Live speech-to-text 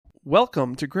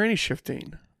Welcome to Granny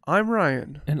Shifting. I'm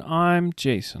Ryan. And I'm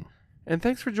Jason. And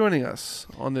thanks for joining us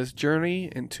on this journey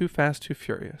in Too Fast, Too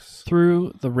Furious.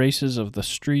 Through the races of the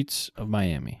streets of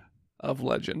Miami. Of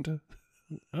legend.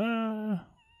 No.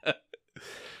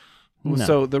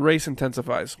 So the race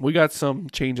intensifies. We got some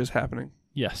changes happening.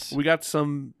 Yes. We got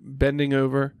some bending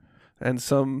over and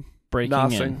some Breaking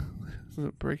nosing.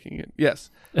 Breaking in. Yes.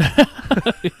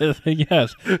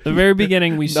 Yes. The very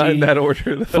beginning we Not see in that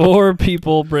order, though. 4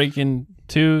 people break in,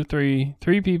 three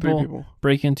people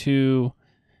break into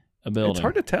a building. It's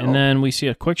hard to tell. And then we see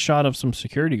a quick shot of some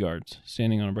security guards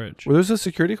standing on a bridge. Were those the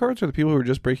security guards or the people who were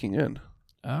just breaking in?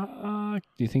 Do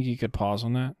you think you could pause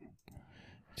on that?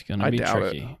 It's going to be doubt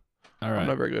tricky. it. All right. I'm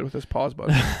not very good with this pause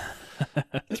button.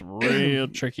 It's real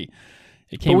tricky.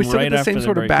 It came But we still right get the after same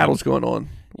sort of break-in. battles going on.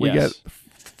 We Yes. get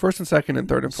first and second and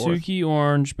third and fourth. Suki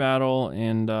Orange battle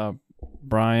and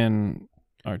Brian.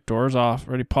 All right, doors off.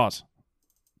 Ready? Pause.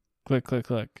 Click, click,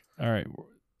 click. All right.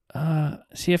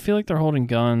 See, I feel like they're holding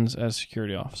guns as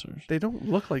security officers. They don't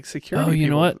look like security. Oh, you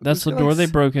know people. what? That's the Those door guys- they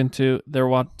broke into.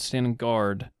 They're standing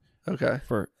guard Okay.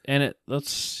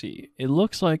 let's see. It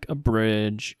looks like a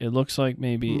bridge. It looks like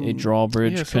maybe a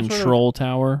drawbridge Yeah, some sort of- control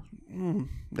tower.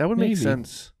 That would make Maybe.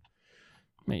 sense.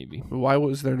 Maybe. Why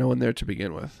was there no one there to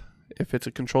begin with? If it's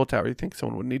a control tower, you think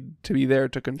someone would need to be there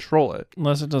to control it.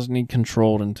 Unless it doesn't need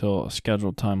controlled until a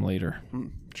scheduled time later.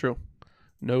 True.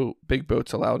 No big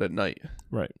boats allowed at night.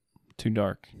 Right. Too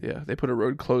dark. Yeah, they put a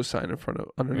road closed sign in front of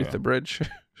underneath Yeah. the bridge.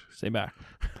 Stay back.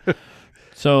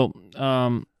 So,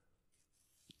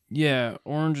 yeah,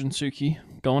 Orange and Suki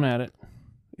going at it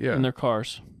Yeah. in their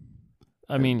cars.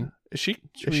 I mean, Is she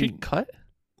should is she we- cut?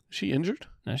 Is she injured?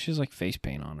 no, she has like face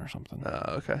paint on or something.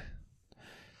 Okay.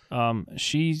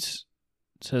 She's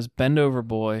says bend over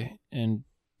boy and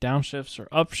downshifts or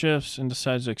upshifts and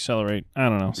decides to accelerate. I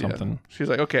don't know, something. Yeah. She's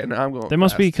like, okay, now I'm going. They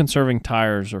must be fast. conserving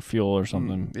tires or fuel or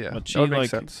something. Yeah, But she that would make like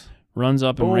sense. runs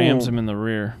up and rams Boom. him in the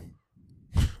rear.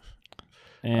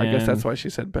 I guess that's And- why she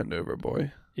said bend over,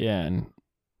 boy. Yeah, and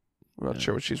I'm not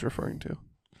sure what she's referring to.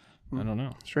 I don't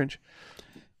know. Strange.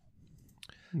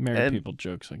 Married And- people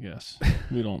jokes, I guess.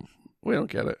 We don't We don't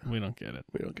get it. we don't get it.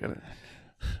 We don't get it.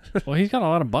 Well, he's got a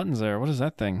lot of buttons there. What is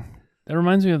that thing? That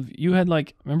reminds me of you had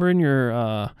like remember in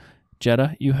your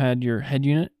Jetta you had your head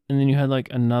unit and then you had like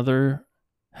another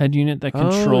head unit that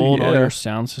controlled all yeah. your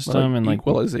sound system and like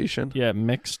equalization. yeah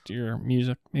mixed your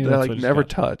music. Maybe That I that's what like he's never got.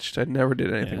 touched. I never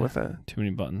did anything Yeah. with that. Too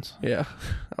many buttons. Yeah, I was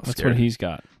That's scared. what he's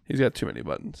got. He's got too many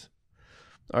buttons.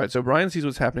 All right, so Brian sees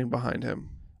what's happening behind him.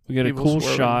 We get a People cool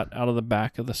swerving. shot out of the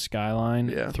back of the skyline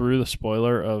Yeah. through the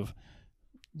spoiler of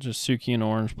just Suki and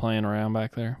Orange playing around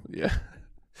back there. Yeah,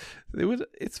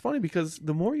 it's funny because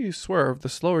the more you swerve, the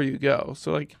slower you go.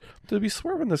 So like to be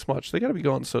swerving this much, they got to be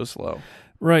going so slow.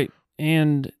 Right.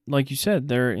 And like you said,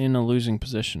 they're in a losing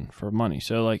position for money.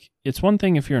 So like it's one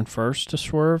thing if you're in first to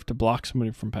swerve to block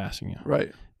somebody from passing you.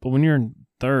 Right. But when you're in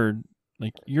third,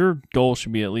 like your goal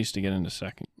should be at least to get into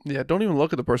second. Yeah. Don't even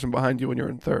look at the person behind you when you're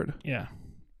in third. Yeah.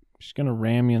 She's going to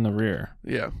ram you in the rear.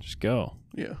 Yeah. Just go.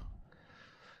 Yeah.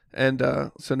 And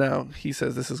so now he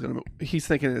says he's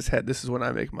thinking in his head, this is when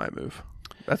I make my move.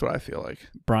 That's what I feel like.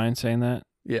 Brian saying that.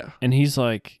 Yeah. And he's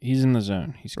like, he's in the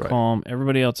zone. He's Right. calm.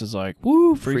 Everybody else is like,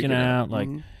 woo, freaking out. Like,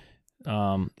 Mhm.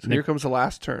 um, So they- here comes the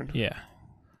last turn. yeah.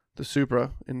 The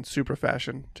Supra, in Supra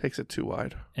fashion, takes it too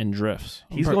wide. And drifts.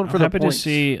 He's I'm going for I'm the happy points. to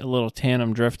see a little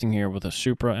tandem drifting here with a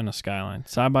Supra and a Skyline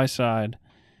side by side.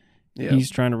 Yeah. He's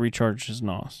trying to recharge his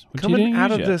NOS. Which he coming didn't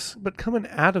out use of yet.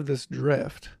 this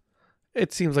drift,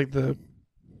 it seems like the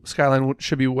Skyline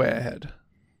should be way ahead.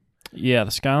 Yeah,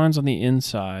 the Skyline's on the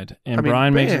inside, and I mean,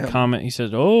 Brian makes a bam. comment. He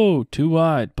says, "Oh, too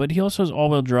wide," but he also has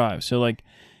all-wheel drive. So, like,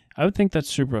 I would think that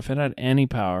Supra, if it had any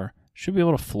power, should be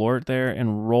able to floor it there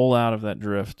and roll out of that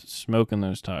drift, smoking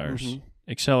those tires, Mhm.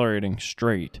 accelerating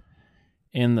straight.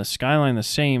 And the Skyline the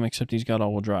same, except he's got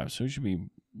all-wheel drive, so he should be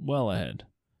well ahead.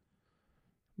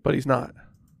 But he's not.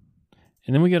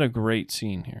 And then we get a great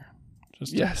scene here.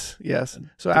 Just Yes.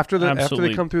 So after they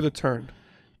absolutely- come through the turn,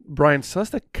 Brian still has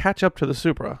to catch up to the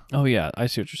Supra. Oh yeah, I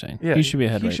see what you're saying. Yeah, he should be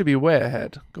ahead. He right? should be way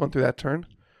ahead going through that turn.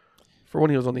 For when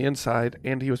he was on the inside,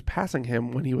 and he was passing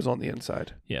him when he was on the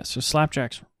inside. Yeah, so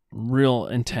Slapjack's real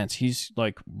intense. He's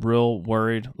like real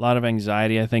worried, a lot of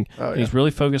anxiety, I think. Oh, He's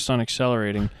really focused on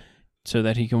accelerating so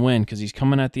that he can win because he's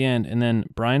coming at the end. And then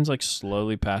Brian's like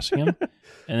slowly passing him.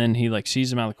 And then he like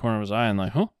sees him out of the corner of his eye and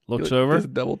like, huh, looks He over. does a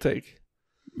double take.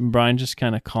 Brian just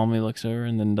kind of calmly looks over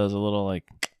and then does a little like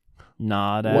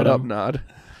nod at What up, him. nod?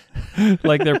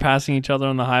 Like they're passing each other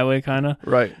on the highway kind of.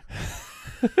 Right.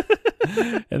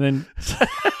 And then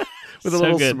With a so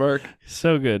little good. smirk.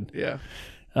 So good. Yeah.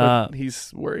 Uh, But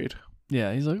he's worried.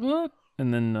 Yeah, he's like, what?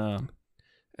 And then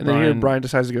then Brian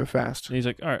decides to go fast. he's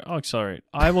like, all right, I'll accelerate.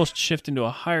 I will shift into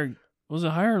a higher. Was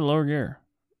it higher or lower gear?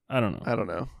 I don't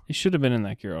know. He should have been in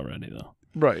that gear already, though.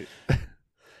 Right.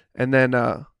 And then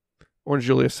Orange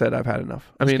Julius said, "I've had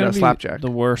enough." I mean, Slapjack. The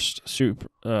worst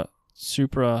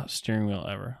Supra steering wheel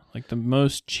ever. Like the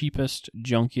most cheapest,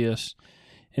 junkiest,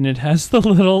 and it has the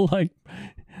little like.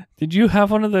 Did you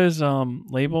have one of those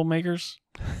label makers?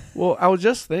 Well, I was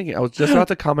just about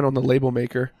to comment on the label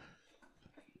maker.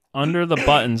 Under the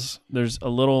buttons, there's a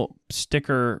little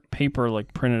sticker paper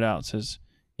like printed out. It says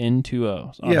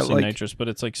N2O. Obviously nitrous, but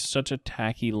it's like such a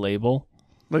tacky label.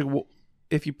 Like,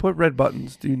 if you put red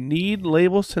buttons, do you need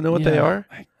labels to know what they are?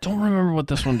 I don't remember what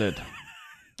this one did.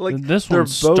 Like, did this one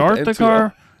start the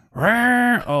car?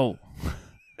 Oh.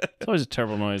 It's always a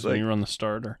terrible noise when you run the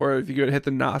starter. Or if you go to hit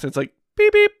the NOS, it's like,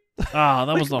 beep, beep. Ah,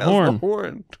 that was the horn. Was the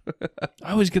horn.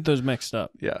 I always get those mixed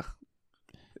up. Yeah.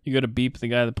 You go to beep the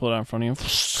guy that pulled out in front of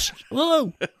you.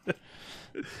 Whoa!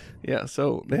 Yeah,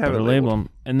 so they have it label them.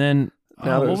 And then,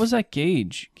 what was that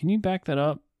gauge? Can you back that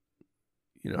up?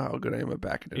 You know how good I am at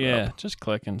backing it up. Yeah, just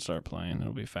click and start playing.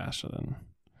 It'll be faster than...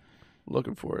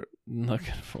 Looking for it.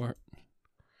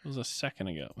 It was a second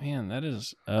ago. Man, that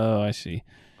is... Oh, I see.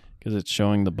 Because it's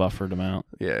showing the buffered amount.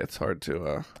 Yeah, it's hard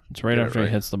to... It's right after he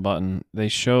hits the button. They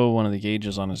show one of the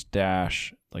gauges on his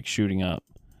dash, like shooting up.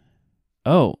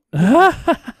 Oh.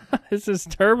 This is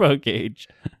turbo gauge.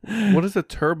 What is a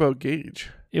turbo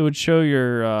gauge? It would show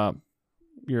your...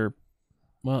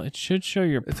 Well, it should show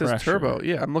your pressure. It says turbo.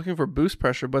 Yeah, I'm looking for boost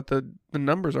pressure, but the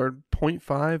numbers are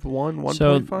 0.5, 1, 1.5.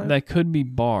 So that could be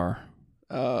bar.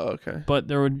 Oh, okay. But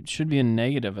should be a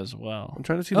negative as well. I'm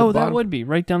trying to see the bottom. That would be.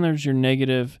 Right down there's your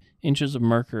negative inches of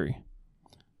mercury.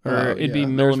 Or it'd be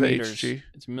millimeters.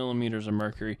 It's millimeters of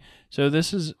mercury. So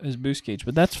this is his boost gauge.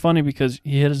 But that's funny because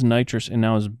he hit his nitrous and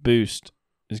now his boost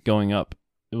is going up.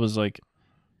 It was like...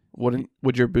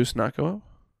 Would your boost not go up?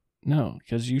 No,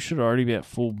 because you should already be at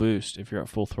full boost if you're at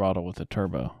full throttle with a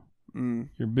turbo.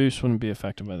 Your boost wouldn't be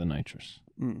affected by the nitrous.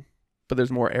 But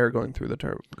there's more air going through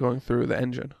the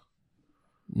engine.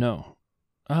 No.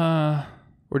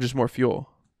 Or just more fuel.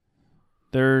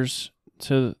 I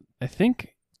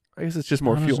think... I guess it's just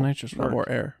more fuel, nitrous not more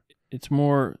air. It's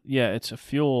more, it's a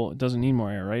fuel. It doesn't need more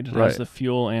air, right? It has the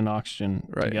fuel and oxygen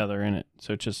together in it.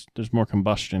 So there's more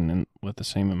combustion with the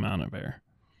same amount of air.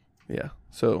 Yeah.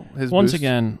 So Once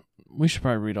again, we should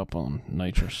probably read up on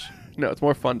nitrous. No, it's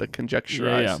more fun to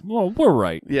conjecturize. Yeah. Well, we're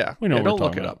right. Yeah. We know don't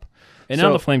look it up. And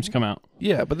now the flames come out.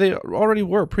 Yeah, but they already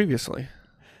were previously.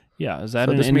 Yeah. Is that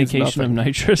an indication of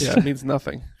nitrous? Yeah, it means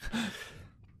nothing.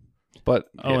 But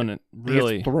and it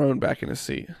really gets thrown back in his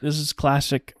seat. This is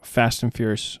classic Fast and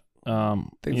Furious.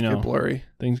 Things get blurry.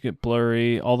 Things get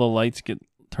blurry. All the lights get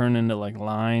turned into like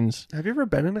lines. Have you ever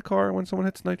been in a car when someone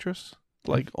hits nitrous?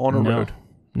 Like on a road?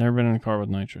 Never been in a car with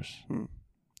nitrous.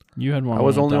 You had one. I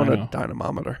was only on a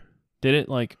dynamometer. Did it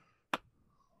like?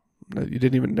 No, you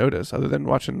didn't even notice, other than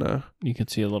watching the. You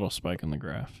could see a little spike on the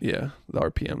graph. Yeah, the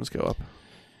RPMs go up.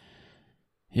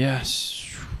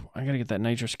 Yes, I gotta get that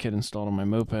nitrous kit installed on my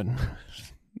moped.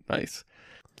 Nice.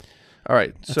 All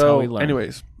right. That's how we learn.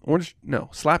 Anyways,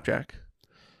 Slapjack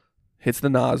hits the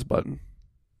NOS button.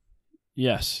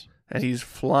 Yes. And he's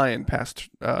flying past.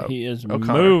 He is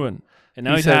O'Connor. Moving, and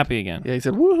now he's happy again. Yeah, he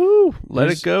said, "Woohoo! Let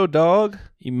it go, dog."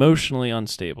 Emotionally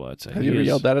unstable, I'd say. Have you ever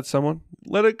yelled that at someone?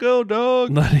 Let it go, dog.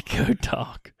 Let it go,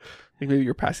 dog. I think maybe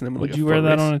you're passing them. Would you wear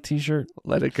that on a T-shirt?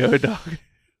 Let it go, dog.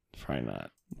 Probably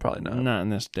not. Probably not. Not in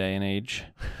this day and age.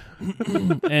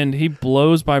 And he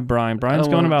blows by Brian. Brian's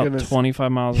going about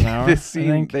 25 miles an hour. This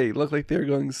scene, they look like they're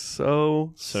going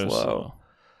so slow.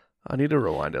 I need to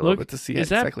rewind it a little bit to see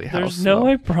exactly how slow. There's no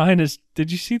way Brian is...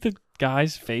 Did you see the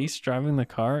guy's face driving the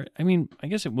car? I mean, I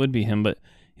guess it would be him, but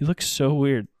he looks so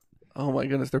weird. Oh my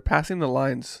goodness. They're passing the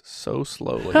lines so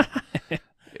slowly. It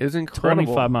is incredible.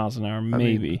 25 miles an hour,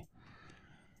 maybe.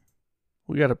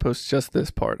 We got to post just this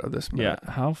part of this minute.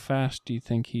 Yeah. How fast do you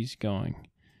think he's going?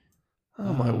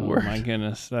 Oh, my word. Oh, my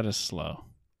goodness. That is slow.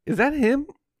 Is that him?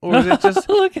 Or is it just...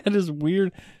 Look at his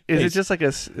weird... Is it just like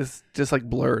it's just like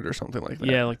blurred or something like that?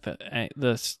 Yeah, like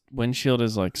the windshield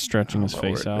is like stretching his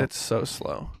face out. It's so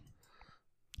slow.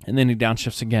 And then he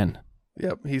downshifts again.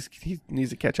 Yep, he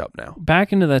needs to catch up now.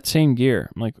 Back into that same gear.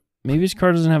 I'm like, maybe his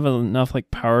car doesn't have enough like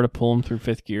power to pull him through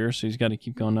fifth gear, so he's got to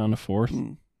keep going down to fourth.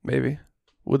 Maybe.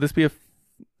 Would this be a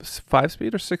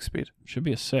 5-speed or 6-speed? Should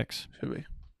be a 6. Should be.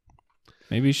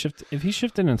 Maybe if he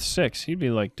shifted in 6, he'd be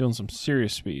like doing some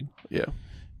serious speed. Yeah.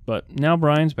 But now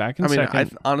Brian's back in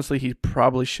second. Honestly, he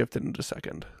probably shifted into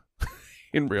second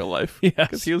in real life. Yes,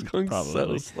 because he was going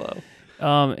so slow.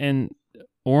 And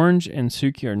Orange and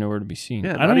Suki are nowhere to be seen.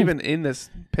 Yeah, I don't not even in this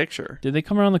picture. Did they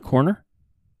come around the corner?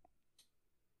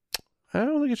 I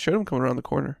don't think it showed them coming around the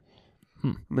corner. I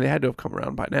mean, they had to have come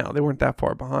around by now. They weren't that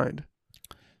far behind.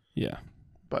 Yeah.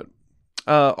 But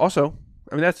also,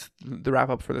 I mean, that's the wrap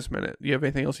up for this minute. Do you have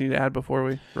anything else you need to add before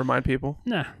we remind people?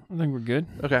 Nah, I think we're good.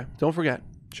 Okay. Don't forget,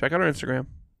 check out our Instagram.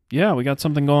 Yeah, we got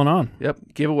something going on.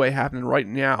 Yep. Giveaway happening right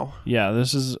now. Yeah,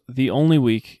 this is the only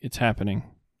week it's happening.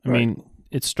 I mean,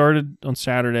 it started on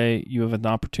Saturday. You have an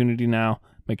opportunity now.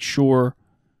 Make sure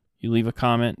you leave a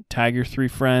comment, tag your 3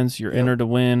 friends. You're entered to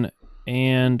win.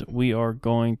 And we are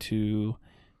going to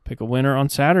pick a winner on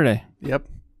Saturday. Yep.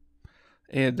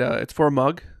 And it's for a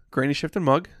mug, Granny Shifting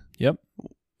mug. Yep.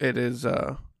 It is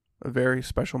a very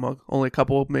special mug. Only a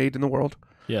couple made in the world.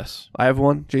 Yes. I have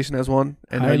one. Jason has one.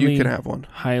 And now you can have one.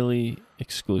 Highly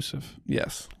exclusive.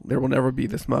 Yes. There will never be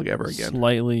this mug ever again.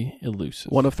 Slightly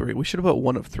elusive. 1 of 3. We should have put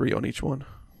 1 of 3 on each one.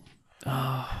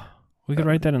 We could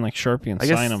write that in like Sharpie and I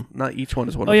sign guess them. not each one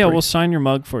is 1 Oh, of 3. yeah, we'll sign your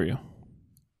mug for you.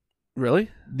 Really?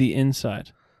 The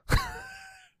inside.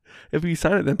 If we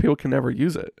sign it, then people can never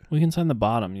use it. We can sign the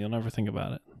bottom. You'll never think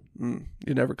about it.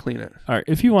 You never clean it. All right.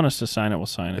 If you want us to sign it, we'll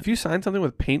sign it. If you sign something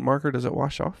with paint marker, does it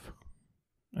wash off?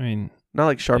 I mean, Not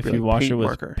like Sharpie, if you like wash paint it with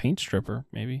marker. paint stripper,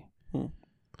 maybe. Hmm.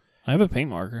 I have a paint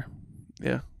marker.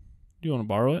 Yeah. Do you want to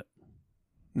borrow it?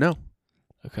 No.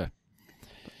 Okay.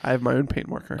 I have my own paint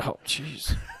marker. Oh,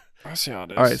 jeez. I see how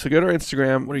it is. All right, so go to our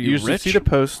Instagram. What are you, usually rich? see the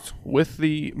post with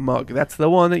the mug. That's the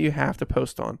one that you have to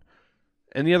post on.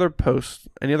 Any other posts,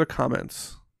 any other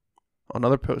comments on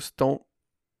other posts don't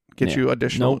get you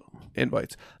additional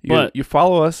invites. But you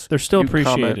follow us. They're still you comment.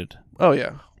 appreciated. Oh,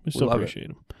 yeah. We still love appreciate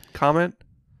them. Comment,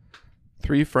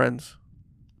 3 friends,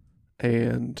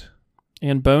 and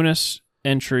bonus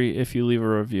entry if you leave a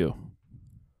review.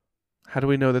 how do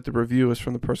we know that the review is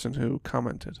from the person who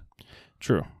commented?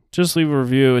 True. Just leave a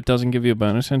review. It doesn't give you a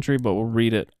bonus entry, but we'll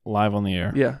read it live on the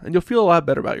air. Yeah, and you'll feel a lot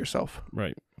better about yourself.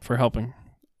 Right. For helping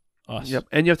us. Yep,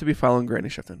 and you have to be following Granny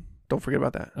Shifting. Don't forget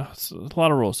about that. Oh, it's a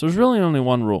lot of rules. There's really only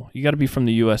one rule. You got to be from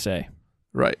the USA.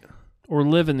 Right. Or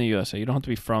live in the USA. You don't have to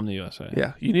be from the USA.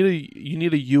 Yeah, you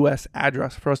need a U.S.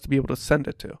 address for us to be able to send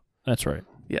it to. That's right.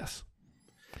 Yes.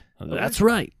 That's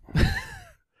right.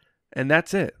 And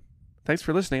that's it. Thanks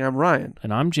for listening. I'm Ryan.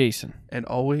 And I'm Jason. And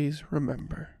always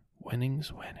remember,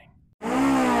 Winning's winning.